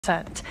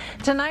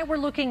Tonight, we're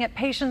looking at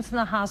patients in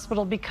the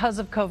hospital because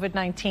of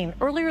COVID-19.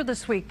 Earlier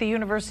this week, the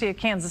University of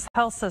Kansas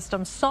Health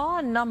System saw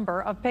a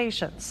number of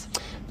patients.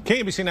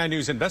 KMBC 9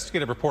 News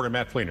investigative reporter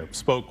Matt Fleener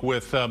spoke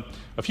with a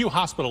few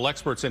hospital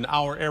experts in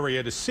our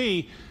area to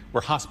see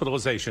where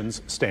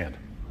hospitalizations stand.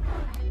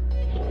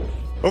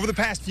 Over the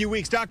past few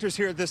weeks, doctors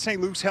here at the St.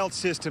 Luke's Health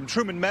System,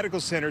 Truman Medical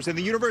Centers, and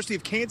the University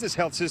of Kansas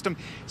Health System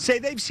say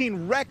they've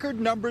seen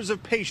record numbers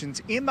of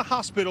patients in the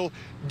hospital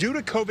due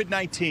to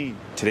COVID-19.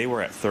 Today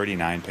we're at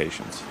 39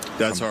 patients.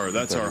 That's our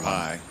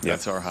high. Yep.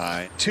 That's our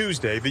high.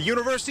 Tuesday, the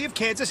University of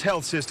Kansas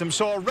Health System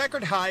saw a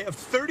record high of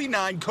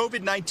 39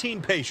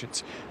 COVID-19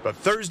 patients. But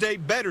Thursday,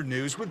 better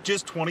news with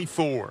just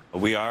 24.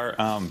 We are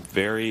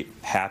very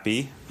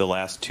happy the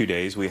last 2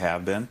 days we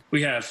have been.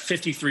 We have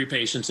 53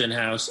 patients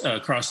in-house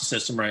across the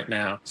system right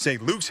now.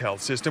 St. Luke's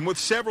Health System with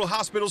several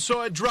hospitals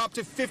saw a drop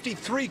to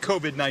 53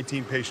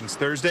 COVID-19 patients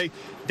Thursday,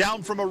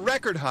 down from a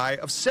record high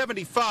of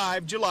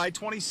 75 July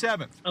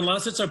 27th.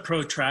 Unless it's a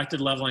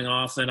protracted leveling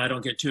off, then I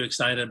don't get too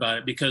excited about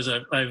it because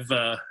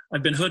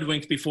I've been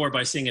hoodwinked before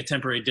by seeing a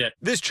temporary dip.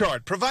 This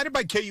chart, provided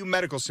by KU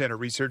Medical Center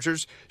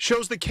researchers,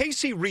 shows the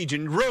KC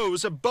region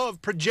rose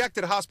above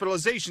projected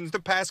hospitalizations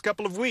the past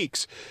couple of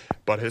weeks,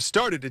 but has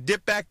started to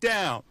dip back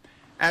down.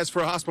 As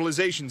for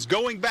hospitalizations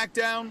going back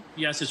down,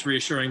 yes, it's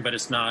reassuring, but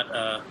it's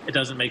not. It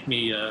doesn't make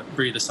me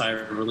breathe a sigh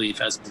of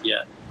relief as of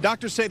yet.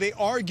 Doctors say they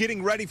are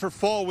getting ready for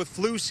fall with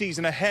flu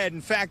season ahead.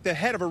 In fact, the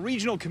head of a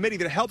regional committee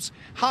that helps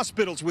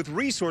hospitals with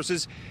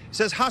resources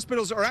says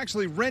hospitals are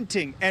actually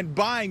renting and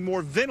buying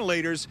more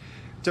ventilators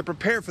to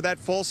prepare for that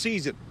fall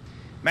season.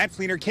 Matt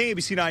Fleener,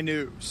 KMBC 9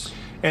 News.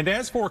 And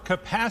as for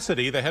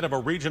capacity, the head of a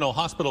regional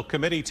hospital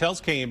committee tells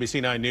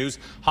KMBC 9 News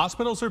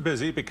hospitals are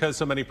busy because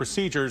so many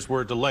procedures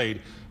were delayed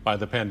by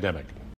the pandemic.